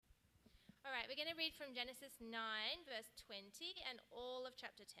we're going to read from Genesis 9, verse 20, and all of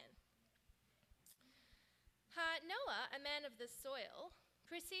chapter 10. Noah, a man of the soil,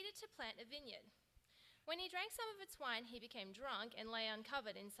 proceeded to plant a vineyard. When he drank some of its wine, he became drunk and lay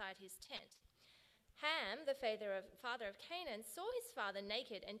uncovered inside his tent. Ham, the father of Canaan, saw his father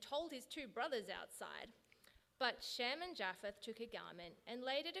naked and told his two brothers outside. But Shem and Japheth took a garment and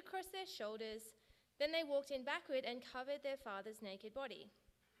laid it across their shoulders. Then they walked in backward and covered their father's naked body.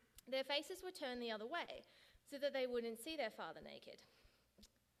 Their faces were turned the other way, so that they wouldn't see their father naked.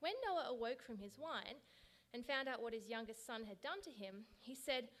 When Noah awoke from his wine and found out what his youngest son had done to him, he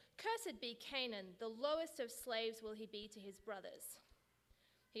said, "Cursed be Canaan, the lowest of slaves will he be to his brothers."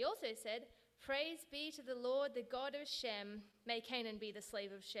 He also said, "Praise be to the Lord, the God of Shem. May Canaan be the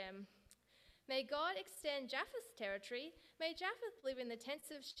slave of Shem. May God extend Japheth's territory. May Japheth live in the tents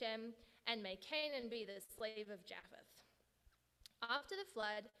of Shem, and may Canaan be the slave of Japheth." After the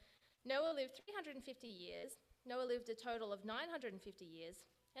flood, Noah lived 350 years. Noah lived a total of 950 years,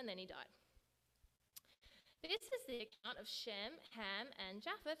 and then he died. This is the account of Shem, Ham, and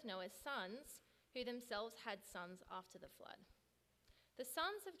Japheth, Noah's sons, who themselves had sons after the flood. The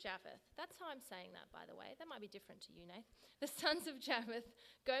sons of Japheth, that's how I'm saying that, by the way. That might be different to you, Nath. The sons of Japheth,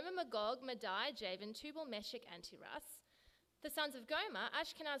 Gomer, Magog, Madai, Javan, Tubal, Meshech, and Tiras. The sons of Gomer,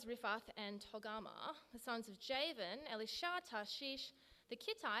 Ashkenaz, Riphath, and Togarmah. The sons of Javan, Elisha, Tarshish, the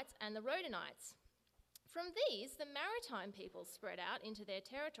Kittites, and the Rodanites. From these, the maritime peoples spread out into their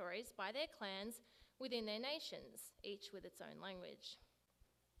territories by their clans within their nations, each with its own language.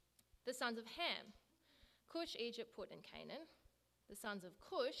 The sons of Ham, Cush, Egypt, Put, and Canaan. The sons of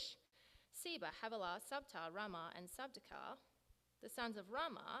Cush, Seba, Havilah, Sabta, Ramah, and Sabtekar. The sons of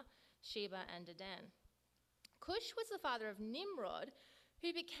Ramah, Sheba, and Dedan. Cush was the father of Nimrod,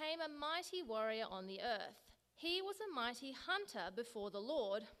 who became a mighty warrior on the earth. He was a mighty hunter before the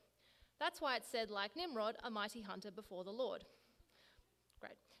Lord. That's why it said, like Nimrod, a mighty hunter before the Lord.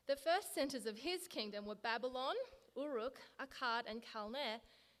 Great. The first centers of his kingdom were Babylon, Uruk, Akkad, and Calneh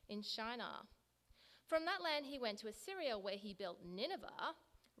in Shinar. From that land he went to Assyria, where he built Nineveh,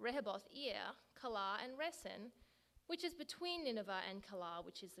 Rehoboth-ir, Calah, and Resen, which is between Nineveh and Calah,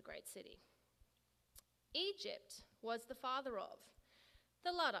 which is the great city. Egypt was the father of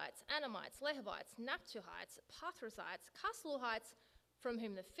the Luddites, Anamites, Lehabites, Naphtuhites, Pathrusites, Casluhites, from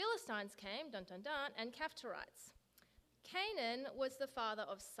whom the Philistines came, dun dun dun, and Caphtorites. Canaan was the father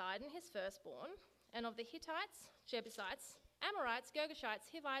of Sidon, his firstborn, and of the Hittites, Jebusites, Amorites,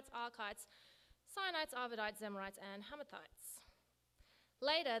 Girgashites, Hivites, Archites, Sinites, Arvadites, Zemarites, and Hamathites.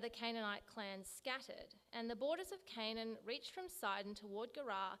 Later, the Canaanite clans scattered, and the borders of Canaan reached from Sidon toward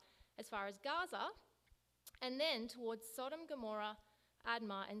Gerar as far as Gaza, and then towards Sodom, Gomorrah,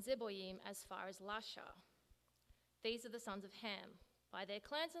 Admah, and Zeboim as far as Lasha. These are the sons of Ham, by their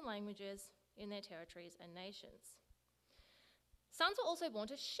clans and languages, in their territories and nations. Sons were also born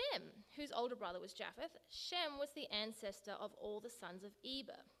to Shem, whose older brother was Japheth. Shem was the ancestor of all the sons of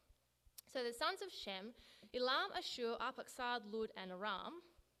Eber. So the sons of Shem, Elam, Ashur, Arphaxad, Lud, and Aram.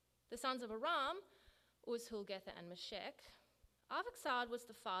 The sons of Aram, Uz, Hul, Gether, and Meshech. Arphaxad was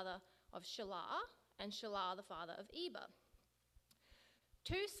the father of Shelah, and Shelah the father of Eber.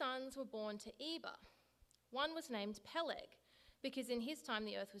 Two sons were born to Eber. One was named Peleg, because in his time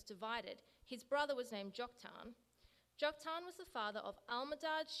the earth was divided. His brother was named Joktan. Joktan was the father of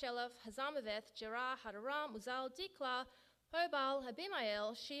Almadad, Sheleph, Hazarmaveth, Jerah, Hadaram, Uzal, Diklah, Hobal,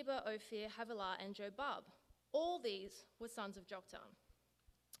 Abimael, Sheba, Ophir, Havilah, and Jobab. All these were sons of Joktan.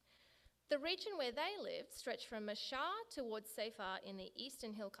 The region where they lived stretched from Mashah towards Sephar in the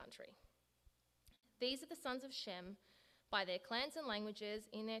eastern hill country. These are the sons of Shem, by their clans and languages,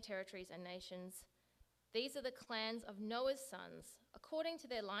 in their territories and nations. These are the clans of Noah's sons, according to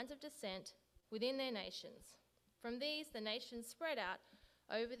their lines of descent, within their nations. From these, the nations spread out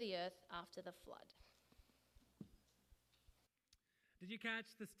over the earth after the flood. Did you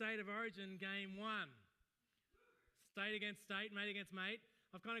catch the State of Origin game 1? State against state, mate against mate.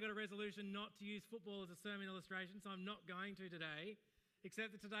 I've kind of got a resolution not to use football as a sermon illustration, so I'm not going to today,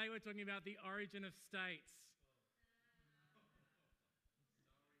 except that today we're talking about the origin of states.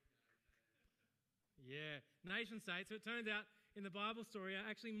 Yeah, nation states. So it turns out in the Bible story are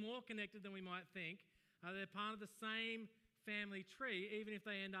actually more connected than we might think. They're part of the same family tree, even if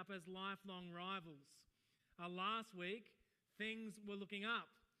they end up as lifelong rivals. Last week, things were looking up.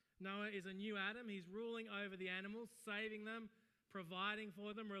 Noah is a new Adam. He's ruling over the animals, saving them, providing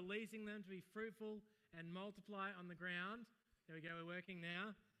for them, releasing them to be fruitful and multiply on the ground. There we go, we're working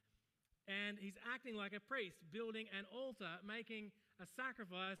now. And he's acting like a priest, building an altar, making a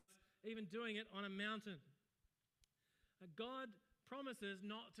sacrifice, even doing it on a mountain. God promises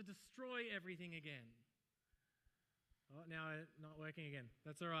not to destroy everything again. Oh, now it's not working again.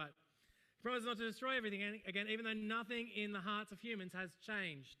 That's all right. He promises not to destroy everything again, even though nothing in the hearts of humans has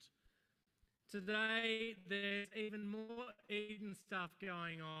changed. Today, there's even more Eden stuff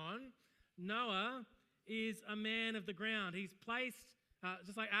going on. Noah is a man of the ground. He's placed,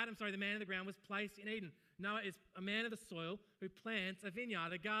 just like Adam, the man of the ground was placed in Eden. Noah is a man of the soil who plants a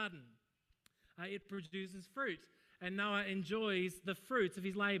vineyard, a garden. It produces fruit, and Noah enjoys the fruits of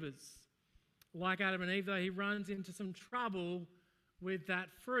his labours. Like Adam and Eve, though, he runs into some trouble with that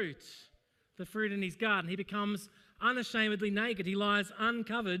fruit, the fruit in his garden. He becomes unashamedly naked. He lies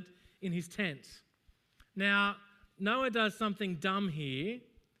uncovered in his tent. Now, Noah does something dumb here,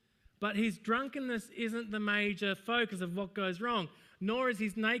 but his drunkenness isn't the major focus of what goes wrong, nor is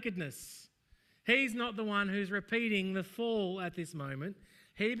his nakedness. He's not the one who's repeating the fall at this moment.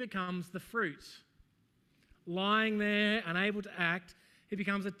 He becomes the fruit. Lying there, unable to act, he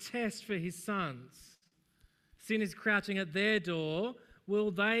becomes a test for his sons. Sin is crouching at their door.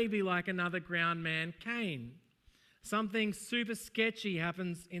 Will they be like another ground man, Cain? Something super sketchy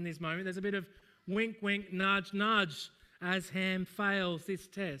happens in this moment. There's a bit of wink, wink, nudge, nudge as Ham fails this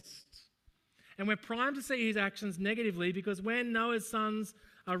test. And we're primed to see his actions negatively because when Noah's sons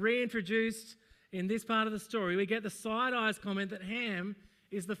are reintroduced in this part of the story, we get the side-eyes comment that Ham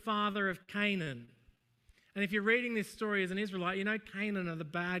is the father of Canaan. And if you're reading this story as an Israelite, you know Canaan are the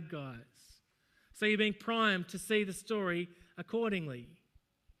bad guys. So you're being primed to see the story accordingly.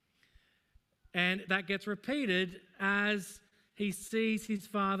 And that gets repeated as he sees his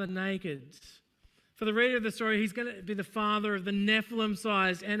father naked. For the reader of the story, he's going to be the father of the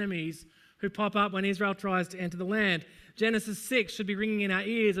Nephilim-sized enemies who pop up when Israel tries to enter the land. Genesis 6 should be ringing in our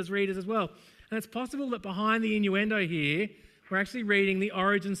ears as readers as well. And it's possible that behind the innuendo here, we're actually reading the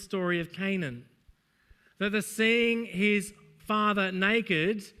origin story of Canaan. That the seeing his father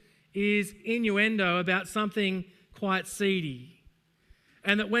naked is innuendo about something quite seedy.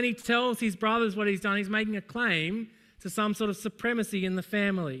 And that when he tells his brothers what he's done, he's making a claim to some sort of supremacy in the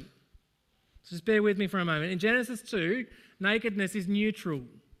family. So just bear with me for a moment. In Genesis 2, nakedness is neutral.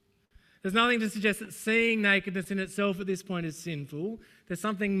 There's nothing to suggest that seeing nakedness in itself at this point is sinful. There's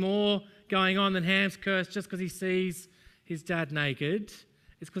something more going on than Ham's curse just because he sees his dad naked.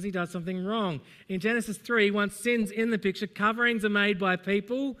 It's because he does something wrong. In Genesis 3, once sin's in the picture, coverings are made by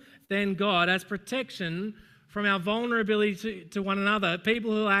people, then God, as protection from our vulnerability to one another.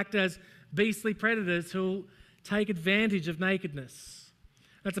 People who act as beastly predators who'll take advantage of nakedness.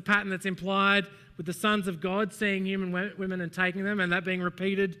 That's a pattern that's implied with the sons of God seeing human women and taking them, and that being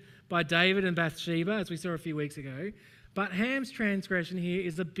repeated by David and Bathsheba, as we saw a few weeks ago. But Ham's transgression here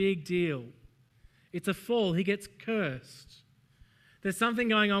is a big deal. It's a fall. He gets cursed. There's something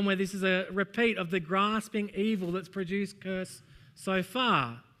going on where this is a repeat of the grasping evil that's produced curse so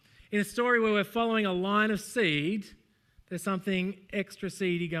far. In a story where we're following a line of seed, there's something extra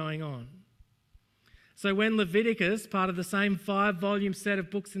seedy going on. So when Leviticus, part of the same 5-volume set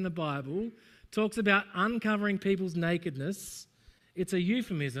of books in the Bible, talks about uncovering people's nakedness, it's a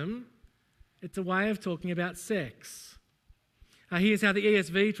euphemism. It's a way of talking about sex. Here's how the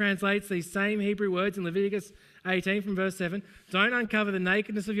ESV translates these same Hebrew words in Leviticus 18 from verse 7. Don't uncover the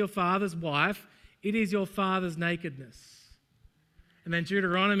nakedness of your father's wife. It is your father's nakedness. And then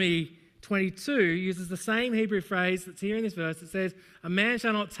Deuteronomy 22 uses the same Hebrew phrase that's here in this verse. It says, a man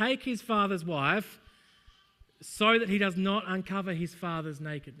shall not take his father's wife so that he does not uncover his father's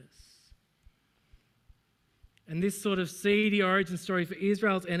nakedness. And this sort of seedy origin story for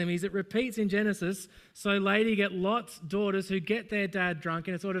Israel's enemies, it repeats in Genesis. So later you get Lot's daughters who get their dad drunk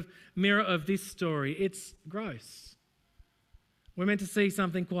in a sort of mirror of this story. It's gross. We're meant to see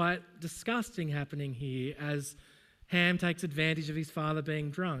something quite disgusting happening here as Ham takes advantage of his father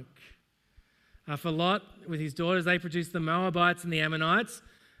being drunk. For Lot, with his daughters, they produce the Moabites and the Ammonites.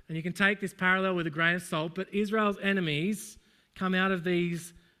 And you can take this parallel with a grain of salt, but Israel's enemies come out of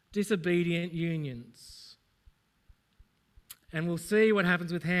these disobedient unions. And we'll see what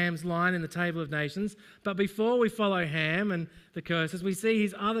happens with Ham's line in the Table of Nations. But before we follow Ham and the curses, we see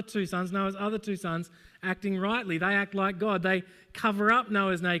his other two sons, Noah's other two sons, acting rightly. They act like God. They cover up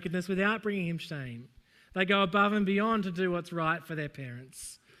Noah's nakedness without bringing him shame. They go above and beyond to do what's right for their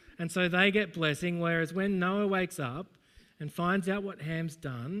parents. And so they get blessing, whereas when Noah wakes up and finds out what Ham's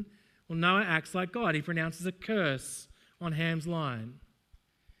done, well, Noah acts like God. He pronounces a curse on Ham's line.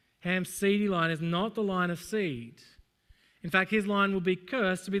 Ham's seedy line is not the line of seed. In fact, his line will be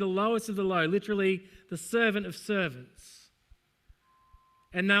cursed to be the lowest of the low, literally the servant of servants.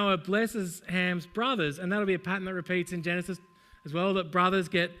 And Noah blesses Ham's brothers, and that'll be a pattern that repeats in Genesis as well, that brothers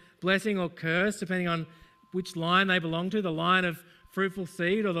get blessing or curse depending on which line they belong to. The line of fruitful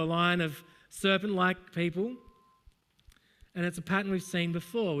seed or the line of serpent-like people. And it's a pattern we've seen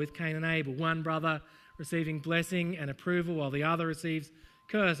before with Cain and Abel. One brother receiving blessing and approval while the other receives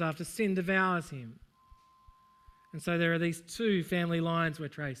curse after sin devours him. And so there are these two family lines we're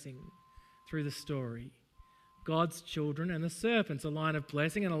tracing through the story. God's children and the serpents, a line of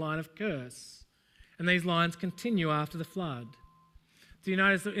blessing and a line of curse. And these lines continue after the flood. Do you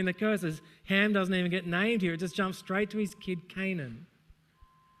notice that in the curses, Ham doesn't even get named here. It just jumps straight to his kid Canaan.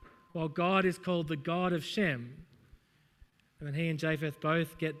 While God is called the God of Shem. And then he and Japheth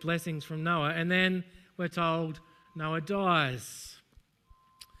both get blessings from Noah. And then we're told Noah dies.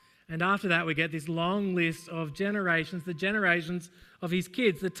 And after that, we get this long list of generations, the generations of his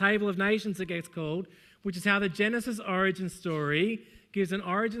kids, the table of nations it gets called, which is how the Genesis origin story gives an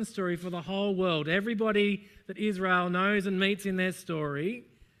origin story for the whole world. Everybody that Israel knows and meets in their story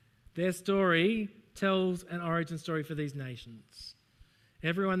tells an origin story for these nations.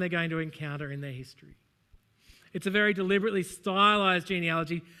 Everyone they're going to encounter in their history. It's a very deliberately stylized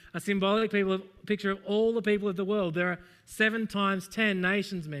genealogy, a symbolic picture of all the people of the world. There are 7 times 10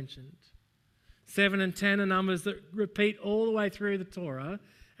 nations mentioned. 7 and 10 are numbers that repeat all the way through the Torah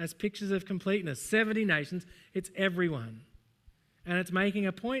as pictures of completeness. 70 nations, it's everyone. And it's making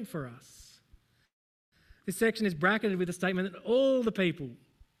a point for us. This section is bracketed with a statement that all the people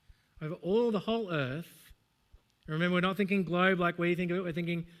over all the whole earth, remember we're not thinking globe like we think of it, we're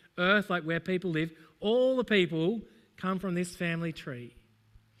thinking earth like where people live, all the people come from this family tree.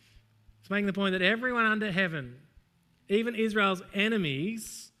 It's making the point that everyone under heaven, even Israel's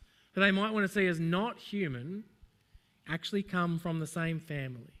enemies, who they might want to see as not human, actually come from the same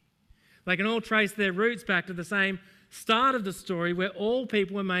family. They can all trace their roots back to the same start of the story where all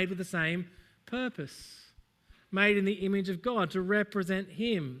people were made with the same purpose, made in the image of God to represent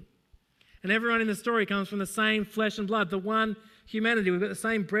him. And everyone in the story comes from the same flesh and blood, the one humanity. We've got the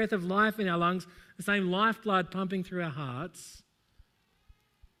same breath of life in our lungs, the same lifeblood pumping through our hearts.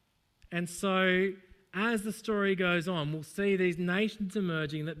 And so as the story goes on, we'll see these nations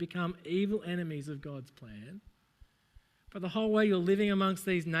emerging that become evil enemies of God's plan. But the whole way you're living amongst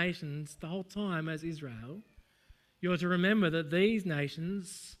these nations, the whole time as Israel, you're to remember that these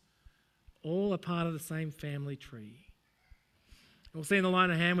nations all are part of the same family tree. We'll see in the line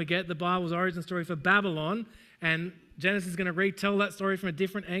of Ham, we get the Bible's origin story for Babylon, and Genesis is going to retell that story from a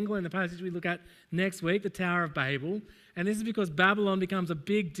different angle in the passage we look at next week, the Tower of Babel. And this is because Babylon becomes a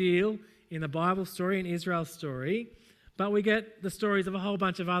big deal in the Bible story, in Israel's story. But we get the stories of a whole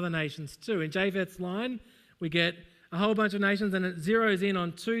bunch of other nations too. In Japheth's line, we get a whole bunch of nations, and it zeroes in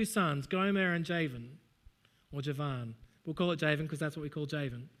on 2 sons, Gomer and Javan, or Javan. We'll call it Javan because that's what we call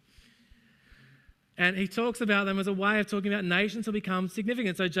Javan. And he talks about them as a way of talking about nations who become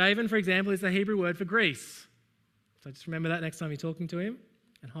significant. So Javan, for example, is the Hebrew word for Greece. So just remember that next time you're talking to him.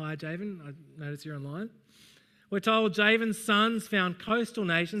 And hi, Javan. I notice you're online. We're told Javan's sons found coastal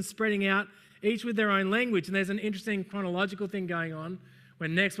nations spreading out, each with their own language. And there's an interesting chronological thing going on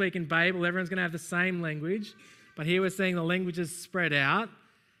when next week in Babel, everyone's going to have the same language. But here we're seeing the languages spread out.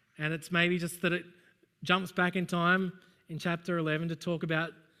 And it's maybe just that it jumps back in time in chapter 11 to talk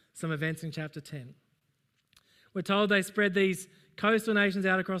about some events in chapter 10. We're told they spread these coastal nations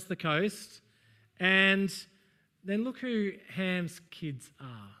out across the coast. And then look who Ham's kids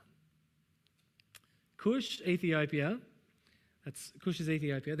are. Cush, Ethiopia. Cush is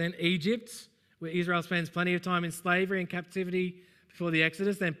Ethiopia. Then Egypt, where Israel spends plenty of time in slavery and captivity before the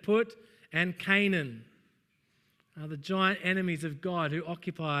Exodus. Then Put and Canaan are the giant enemies of God who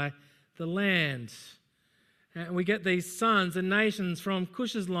occupy the land. And we get these sons and nations from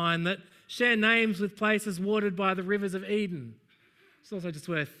Cush's line that share names with places watered by the rivers of Eden. It's also just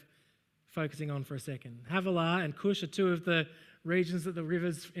worth focusing on for a second. Havilah and Cush are 2 of the regions that the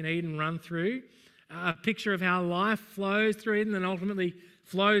rivers in Eden run through. A picture of how life flows through Eden and ultimately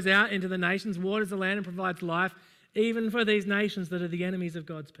flows out into the nations, waters the land and provides life, even for these nations that are the enemies of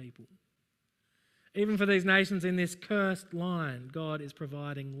God's people. Even for these nations in this cursed line, God is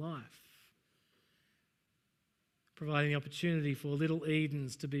providing life. Providing the opportunity for little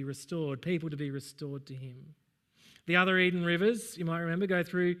Edens to be restored, people to be restored to him. The other Eden rivers, you might remember, go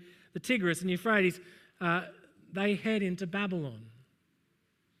through the Tigris and Euphrates. They head into Babylon,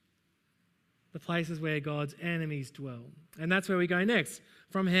 the places where God's enemies dwell. And that's where we go next.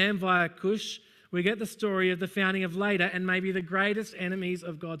 From Ham via Cush, we get the story of the founding of later and maybe the greatest enemies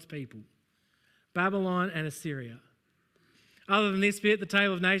of God's people, Babylon and Assyria. Other than this bit, the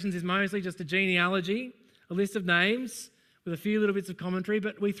Tale of Nations is mostly just a genealogy, a list of names with a few little bits of commentary,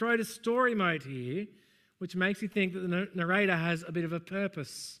 but we throw to story mode here, which makes you think that the narrator has a bit of a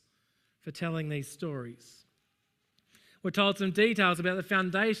purpose for telling these stories. We're told some details about the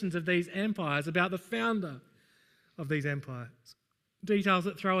foundations of these empires, about the founder of these empires. Details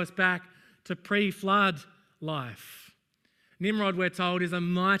that throw us back to pre-flood life. Nimrod, we're told, is a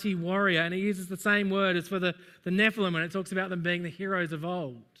mighty warrior, and it uses the same word as for the Nephilim when it talks about them being the heroes of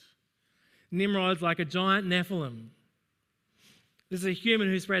old. Nimrod's like a giant Nephilim. This is a human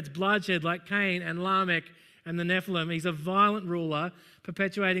who spreads bloodshed like Cain and Lamech and the Nephilim. He's a violent ruler,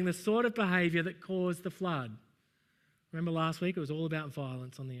 perpetuating the sort of behaviour that caused the flood. Remember last week it was all about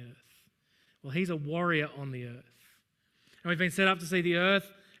violence on the earth. Well, he's a warrior on the earth. And we've been set up to see the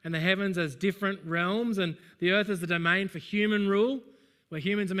earth and the heavens as different realms, and the earth is the domain for human rule, where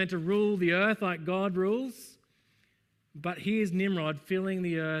humans are meant to rule the earth like God rules. But here's Nimrod filling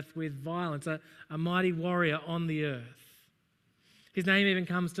the earth with violence, a mighty warrior on the earth. His name even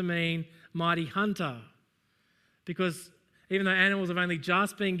comes to mean mighty hunter, because even though animals have only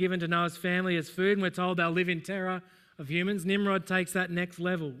just been given to Noah's family as food, and we're told they'll live in terror of humans, Nimrod takes that next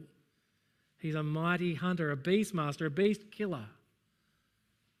level. He's a mighty hunter, a beast master, a beast killer,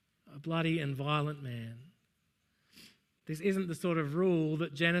 a bloody and violent man. This isn't the sort of rule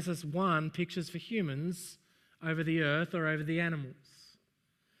that Genesis 1 pictures for humans over the earth or over the animals.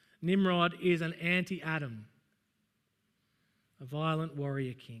 Nimrod is an anti-Adam, a violent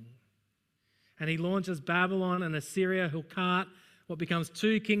warrior king. And he launches Babylon and Assyria, who'll cart what becomes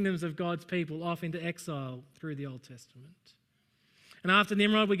two kingdoms of God's people off into exile through the Old Testament. And after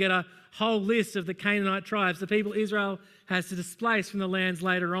Nimrod, we get a whole list of the Canaanite tribes, the people Israel has to displace from the lands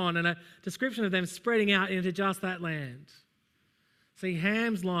later on, and a description of them spreading out into just that land. See,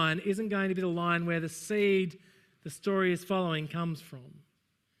 Ham's line isn't going to be the line where the seed the story is following comes from.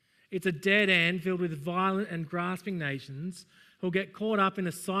 It's a dead end filled with violent and grasping nations who'll get caught up in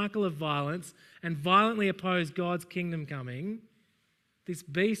a cycle of violence and violently oppose God's kingdom coming. This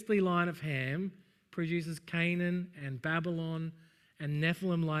beastly line of Ham produces Canaan and Babylon and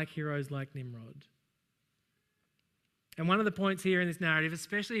Nephilim-like heroes like Nimrod. And one of the points here in this narrative,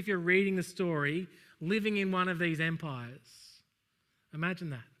 especially if you're reading the story, living in one of these empires, imagine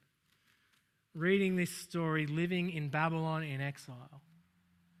that. Reading this story, living in Babylon in exile,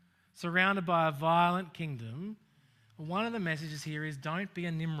 surrounded by a violent kingdom, one of the messages here is don't be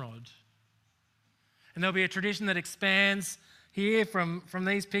a Nimrod. And there'll be a tradition that expands here from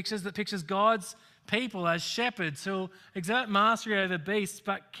these pictures that pictures God's people as shepherds who'll exert mastery over beasts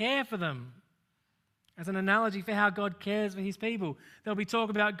but care for them. As an analogy for how God cares for his people. There'll be talk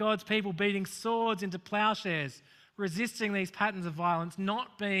about God's people beating swords into plowshares, resisting these patterns of violence,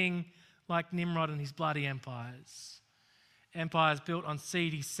 not being like Nimrod and his bloody empires. Empires built on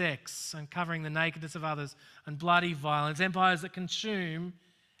seedy sex, uncovering the nakedness of others, and bloody violence. Empires that consume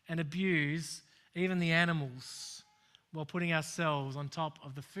and abuse even the animals while putting ourselves on top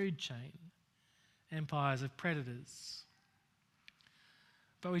of the food chain. Empires of predators.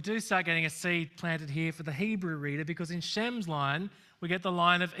 But we do start getting a seed planted here for the Hebrew reader, because in Shem's line, we get the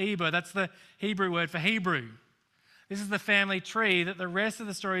line of Eber. That's the Hebrew word for Hebrew. This is the family tree that the rest of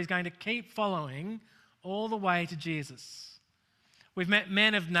the story is going to keep following all the way to Jesus. We've met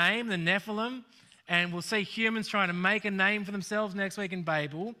men of name, the Nephilim, and we'll see humans trying to make a name for themselves next week in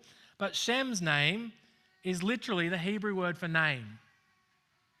Babel. But Shem's name is literally the Hebrew word for name.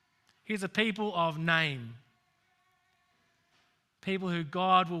 He's a people of name. People who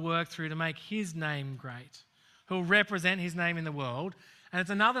God will work through to make his name great, who will represent his name in the world. And it's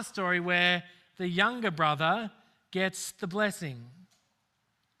another story where the younger brother gets the blessing.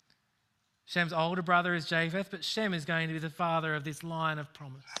 Shem's older brother is Japheth, but Shem is going to be the father of this line of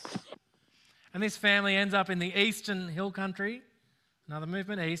promise. And this family ends up in the eastern hill country, another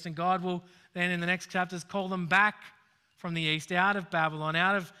movement east, and God will then in the next chapters call them back from the east, out of Babylon,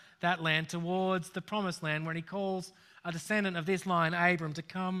 out of that land towards the promised land, where he calls a descendant of this line, Abram, to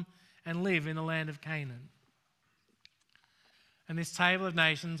come and live in the land of Canaan. And this table of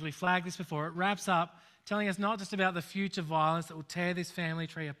nations, we flagged this before, it wraps up telling us not just about the future violence that will tear this family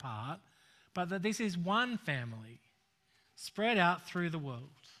tree apart, but that this is one family spread out through the world.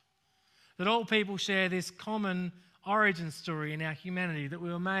 That all people share this common origin story in our humanity, that we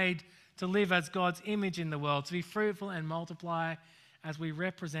were made to live as God's image in the world, to be fruitful and multiply as we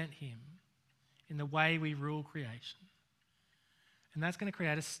represent him in the way we rule creation. And that's going to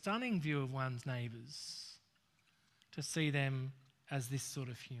create a stunning view of one's neighbours, to see them as this sort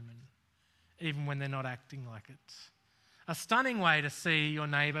of human, even when they're not acting like it. A stunning way to see your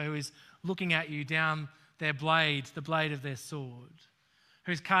neighbour who is looking at you down their blade, the blade of their sword,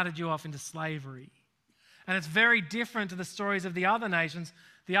 who's carted you off into slavery. And it's very different to the stories of the other nations,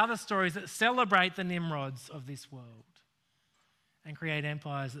 the other stories that celebrate the Nimrods of this world and create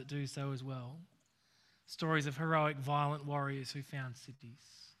empires that do so as well. stories of heroic, violent warriors who found cities.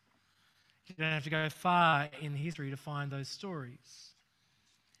 You don't have to go far in history to find those stories.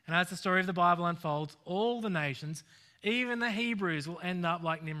 And as the story of the Bible unfolds, all the nations, even the Hebrews, will end up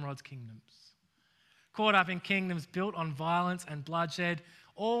like Nimrod's kingdoms. Caught up in kingdoms built on violence and bloodshed,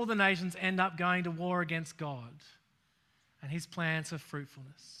 all the nations end up going to war against God and his plans for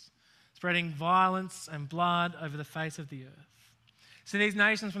fruitfulness, spreading violence and blood over the face of the earth. So these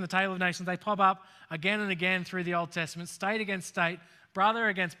nations from the table of nations, they pop up again and again through the Old Testament, state against state, brother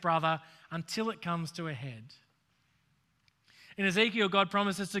against brother, until it comes to a head. In Ezekiel, God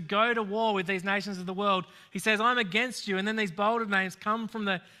promises to go to war with these nations of the world. He says, I'm against you. And then these bolded names come from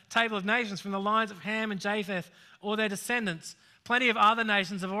the table of nations, from the lines of Ham and Japheth or their descendants. Plenty of other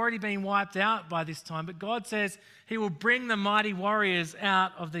nations have already been wiped out by this time, but God says he will bring the mighty warriors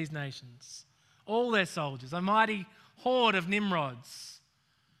out of these nations, all their soldiers, a mighty horde of Nimrods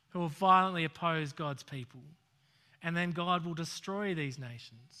who will violently oppose God's people. And then God will destroy these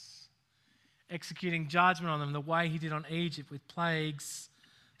nations, executing judgment on them the way he did on Egypt with plagues,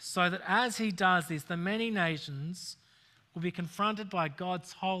 so that as he does this, the many nations will be confronted by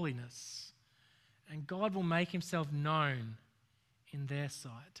God's holiness, and God will make himself known in their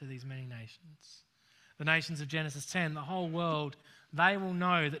sight to these many nations. The nations of Genesis 10, the whole world, they will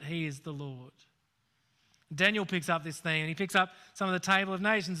know that he is the Lord. Daniel picks up this theme, and he picks up some of the table of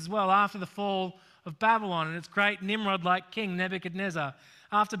nations as well after the fall of Babylon and its great Nimrod-like king Nebuchadnezzar.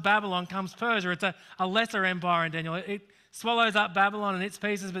 After Babylon comes Persia. It's a lesser empire in Daniel. It swallows up Babylon and its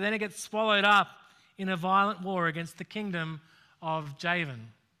pieces, but then it gets swallowed up in a violent war against the kingdom of Javan,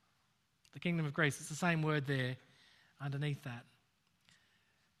 the kingdom of Greece. It's the same word there underneath that.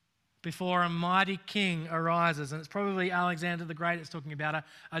 Before a mighty king arises, and it's probably Alexander the Great it's talking about,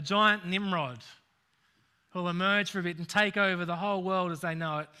 a giant Nimrod who'll emerge for a bit and take over the whole world as they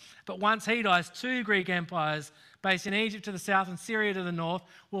know it. But once he dies, two Greek empires based in Egypt to the south and Syria to the north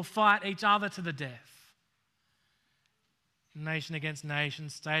will fight each other to the death. Nation against nation,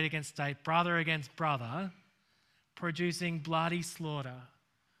 state against state, brother against brother, producing bloody slaughter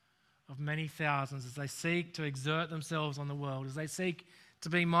of many thousands as they seek to exert themselves on the world, as they seek to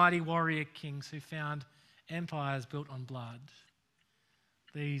be mighty warrior kings who found empires built on blood.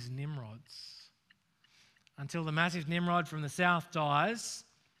 These Nimrods. Until the massive Nimrod from the south dies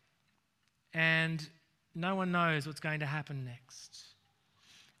and no one knows what's going to happen next.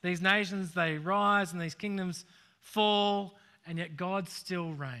 These nations, they rise and these kingdoms fall, and yet God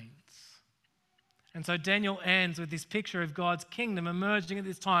still reigns. And so Daniel ends with this picture of God's kingdom emerging at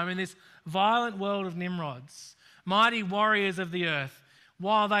this time in this violent world of Nimrods, mighty warriors of the earth.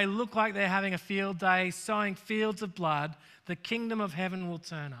 While they look like they're having a field day, sowing fields of blood, the kingdom of heaven will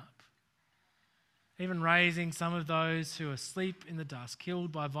turn up, even raising some of those who are asleep in the dust,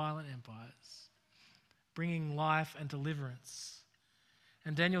 killed by violent empires, bringing life and deliverance.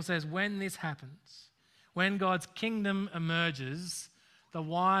 And Daniel says, when this happens, when God's kingdom emerges, the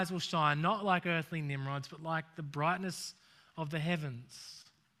wise will shine, not like earthly Nimrods, but like the brightness of the heavens,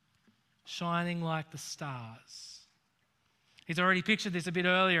 shining like the stars. He's already pictured this a bit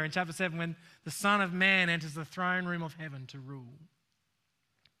earlier in chapter 7 when the Son of Man enters the throne room of heaven to rule.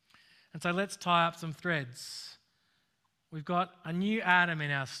 And so let's tie up some threads. We've got a new Adam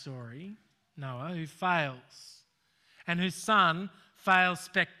in our story, Noah, who fails, and whose son fails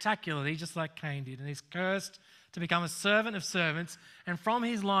spectacularly, just like Cain did, and he's cursed to become a servant of servants. And from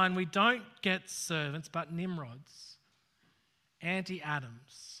his line, we don't get servants, but Nimrods,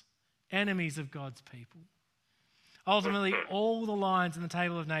 anti-Adams, enemies of God's people. Ultimately, all the lines in the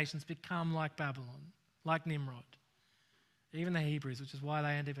table of nations become like Babylon, like Nimrod. Even the Hebrews, which is why they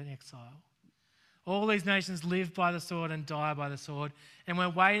end up in exile. All these nations live by the sword and die by the sword, and we're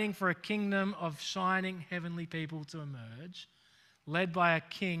waiting for a kingdom of shining heavenly people to emerge, led by a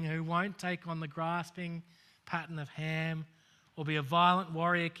king who won't take on the grasping pattern of Ham or be a violent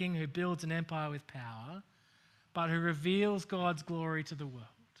warrior king who builds an empire with power, but who reveals God's glory to the world.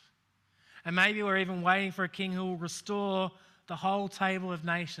 And maybe we're even waiting for a king who will restore the whole table of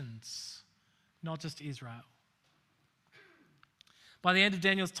nations, not just Israel. By the end of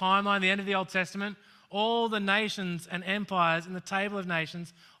Daniel's timeline, the end of the Old Testament, all the nations and empires in the table of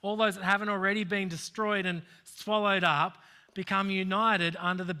nations, all those that haven't already been destroyed and swallowed up, become united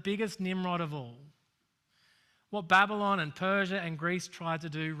under the biggest Nimrod of all. What Babylon and Persia and Greece tried to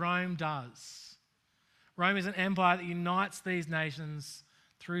do, Rome does. Rome is an empire that unites these nations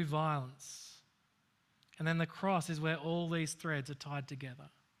through violence. And then the cross is where all these threads are tied together.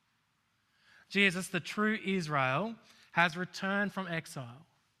 Jesus, the true Israel, has returned from exile.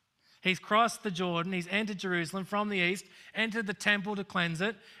 He's crossed the Jordan, he's entered Jerusalem from the east, entered the temple to cleanse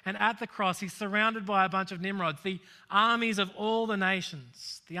it, and at the cross he's surrounded by a bunch of Nimrods, the armies of all the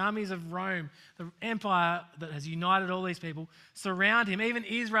nations, the armies of Rome, the empire that has united all these people, surround him. Even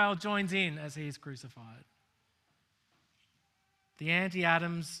Israel joins in as he is crucified. The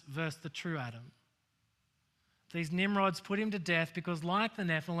anti-Adams versus the true Adam. These Nimrods put him to death because, like the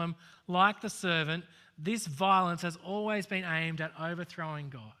Nephilim, like the servant, this violence has always been aimed at overthrowing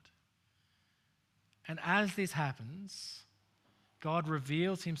God. And as this happens, God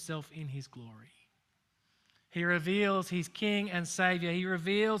reveals himself in his glory. He reveals his King and Saviour. He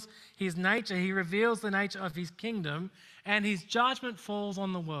reveals his nature. He reveals the nature of his kingdom, and his judgment falls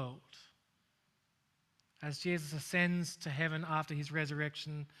on the world as Jesus ascends to heaven after his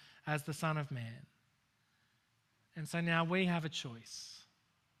resurrection as the Son of Man. And so now we have a choice.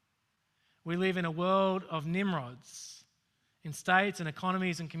 We live in a world of Nimrods, in states and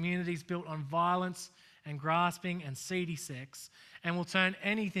economies and communities built on violence and grasping and seedy sex, and will turn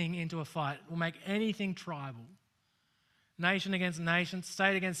anything into a fight. Will make anything tribal. Nation against nation,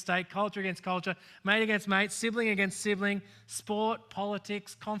 state against state, culture against culture, mate against mate, sibling against sibling, sport,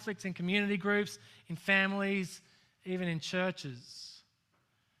 politics, conflicts in community groups, in families, even in churches.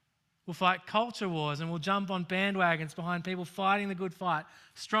 We'll fight culture wars and we'll jump on bandwagons behind people fighting the good fight,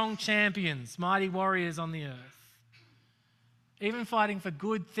 strong champions, mighty warriors on the earth. Even fighting for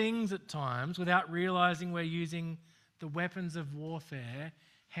good things at times without realising we're using the weapons of warfare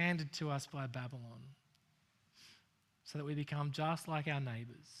handed to us by Babylon, so that we become just like our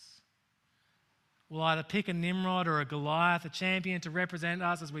neighbours. We'll either pick a Nimrod or a Goliath, a champion to represent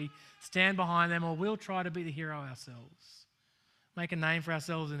us as we stand behind them, or we'll try to be the hero ourselves, make a name for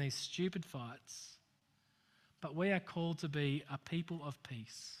ourselves in these stupid fights. But we are called to be a people of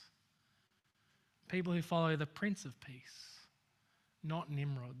peace, people who follow the Prince of Peace, not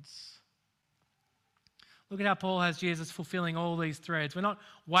Nimrods. Look at how Paul has Jesus fulfilling all these threads. We're not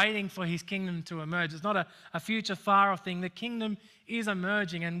waiting for his kingdom to emerge. It's not a future far off thing. The kingdom is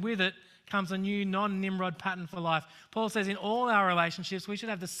emerging, and with it comes a new non-Nimrod pattern for life. Paul says in all our relationships we should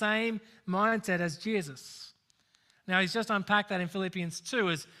have the same mindset as Jesus. Now, he's just unpacked that in Philippians 2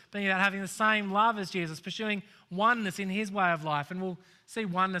 as being about having the same love as Jesus, pursuing oneness in his way of life. And we'll see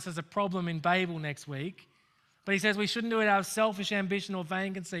oneness as a problem in Babel next week. But he says we shouldn't do it out of selfish ambition or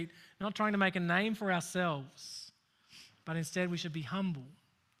vain conceit, not trying to make a name for ourselves, but instead we should be humble.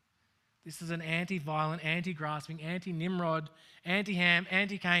 This is an anti-violent, anti-grasping, anti-Nimrod, anti-Ham,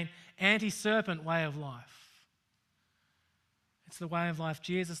 anti-Cain, anti-serpent way of life. It's the way of life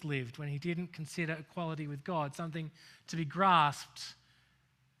Jesus lived when he didn't consider equality with God something to be grasped.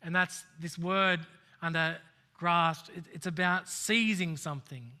 And that's this word under grasped. It's about seizing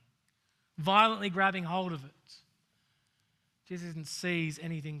something, violently grabbing hold of it. Jesus didn't seize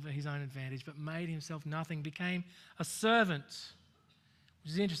anything for his own advantage, but made himself nothing, became a servant.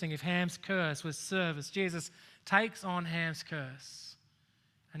 Which is interesting. If Ham's curse was service, Jesus takes on Ham's curse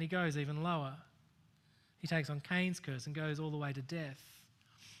and he goes even lower. He takes on Cain's curse and goes all the way to death.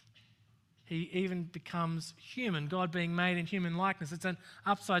 He even becomes human, God being made in human likeness. It's an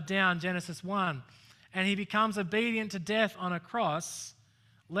upside down Genesis 1. And he becomes obedient to death on a cross,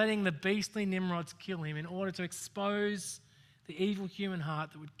 letting the beastly Nimrods kill him in order to expose the evil human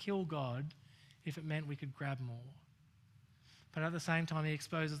heart that would kill God if it meant we could grab more. But at the same time, he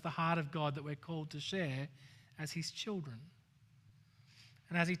exposes the heart of God that we're called to share as his children.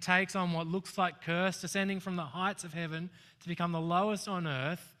 And as he takes on what looks like curse, descending from the heights of heaven to become the lowest on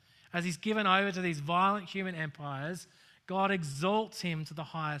earth, as he's given over to these violent human empires, God exalts him to the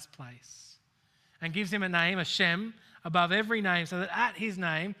highest place and gives him a name, a Shem, above every name, so that at his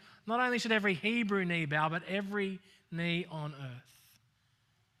name, not only should every Hebrew knee bow, but every knee on earth,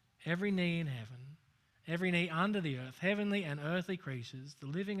 every knee in heaven, every knee under the earth, heavenly and earthly creatures, the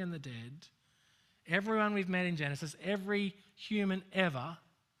living and the dead, everyone we've met in Genesis, every human ever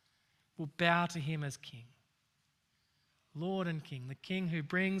will bow to him as King. Lord and King, the King who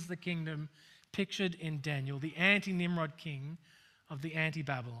brings the kingdom pictured in Daniel, the anti-Nimrod king of the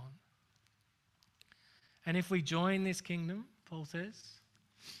anti-Babylon. And if we join this kingdom, Paul says,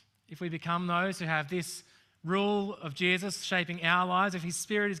 if we become those who have this rule of Jesus shaping our lives, if his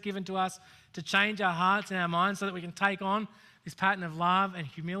Spirit is given to us to change our hearts and our minds so that we can take on this pattern of love and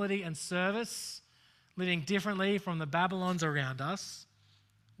humility and service, living differently from the Babylons around us,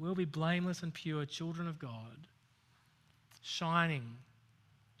 we'll be blameless and pure children of God, shining,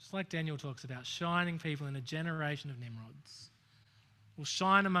 just like Daniel talks about, shining people in a generation of Nimrods. We'll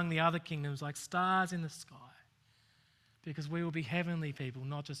shine among the other kingdoms like stars in the sky, because we will be heavenly people,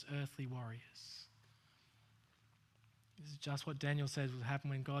 not just earthly warriors. This is just what Daniel says will happen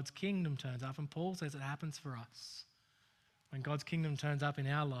when God's kingdom turns up, and Paul says it happens for us. When God's kingdom turns up in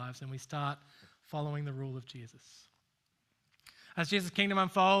our lives and we start following the rule of Jesus. As Jesus' kingdom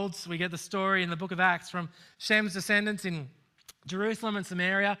unfolds, we get the story in the book of Acts from Shem's descendants in Jerusalem and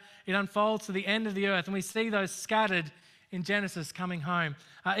Samaria. It unfolds to the end of the earth, and we see those scattered in Genesis coming home.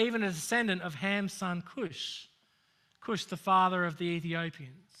 Even a descendant of Ham's son Cush, the father of the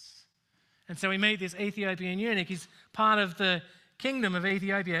Ethiopians. And so we meet this Ethiopian eunuch. He's part of the kingdom of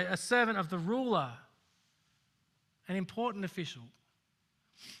Ethiopia, a servant of the ruler, an important official.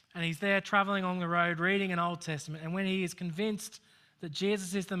 And he's there traveling along the road, reading an Old Testament. And when he is convinced that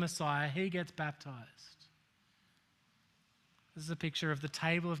Jesus is the Messiah, he gets baptized. This is a picture of the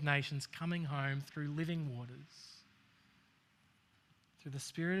table of nations coming home through living waters, through the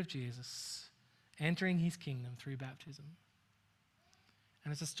Spirit of Jesus, entering his kingdom through baptism.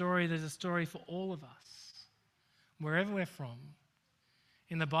 And there's a story for all of us, wherever we're from.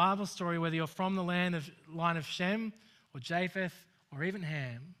 In the Bible story, whether you're from the line of Shem or Japheth or even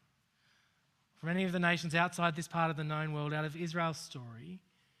Ham, from any of the nations outside this part of the known world, out of Israel's story,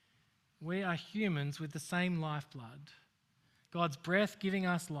 we are humans with the same lifeblood. God's breath giving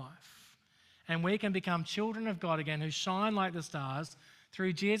us life. And we can become children of God again who shine like the stars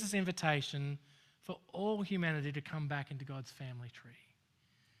through Jesus' invitation for all humanity to come back into God's family tree.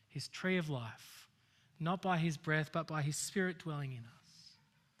 His tree of life, not by his breath, but by his Spirit dwelling in us.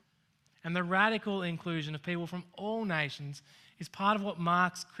 And the radical inclusion of people from all nations is part of what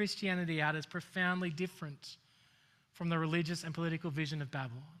marks Christianity out as profoundly different from the religious and political vision of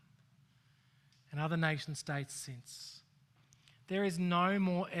Babylon and other nation states since. There is no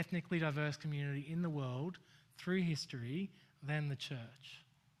more ethnically diverse community in the world through history than the church.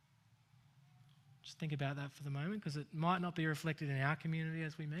 Just think about that for the moment, because it might not be reflected in our community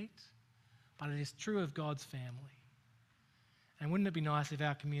as we meet, but it is true of God's family. And wouldn't it be nice if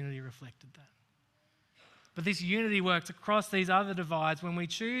our community reflected that? But this unity works across these other divides when we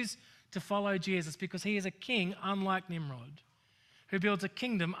choose to follow Jesus, because he is a king unlike Nimrod, who builds a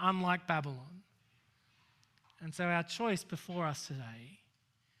kingdom unlike Babylon. And so our choice before us today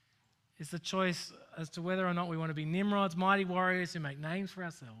is the choice as to whether or not we want to be Nimrod's mighty warriors who make names for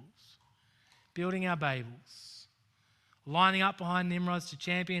ourselves, building our Babels, lining up behind Nimrods to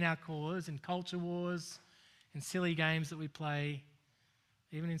champion our cause in culture wars, in silly games that we play,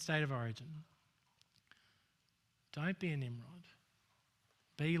 even in State of Origin. Don't be a Nimrod.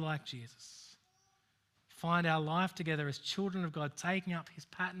 Be like Jesus. Find our life together as children of God, taking up his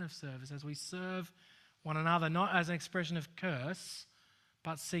pattern of service as we serve one another, not as an expression of curse,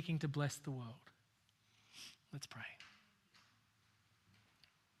 but seeking to bless the world. Let's pray.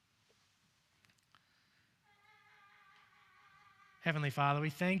 Heavenly Father, we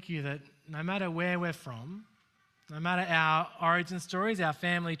thank you that no matter where we're from, no matter our origin stories, our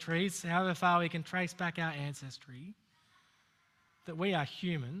family trees, however far we can trace back our ancestry, that we are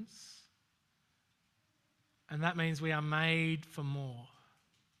humans, and that means we are made for more.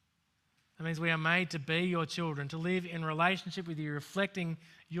 That means we are made to be your children, to live in relationship with you, reflecting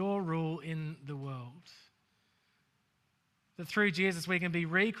your rule in the world. That through Jesus we can be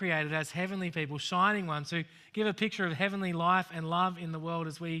recreated as heavenly people, shining ones who give a picture of heavenly life and love in the world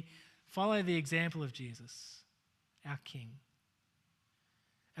as we follow the example of Jesus, our King.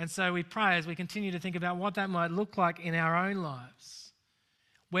 And so we pray as we continue to think about what that might look like in our own lives,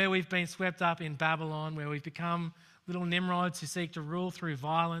 where we've been swept up in Babylon, where we've become little Nimrods who seek to rule through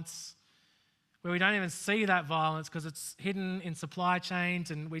violence, where we don't even see that violence because it's hidden in supply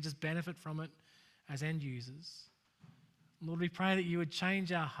chains and we just benefit from it as end users. Lord, we pray that you would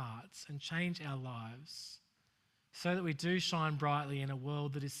change our hearts and change our lives so that we do shine brightly in a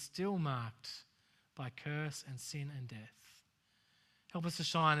world that is still marked by curse and sin and death. Help us to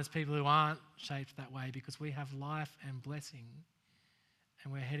shine as people who aren't shaped that way, because we have life and blessing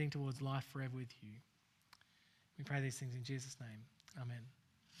and we're heading towards life forever with you. We pray these things in Jesus' name. Amen.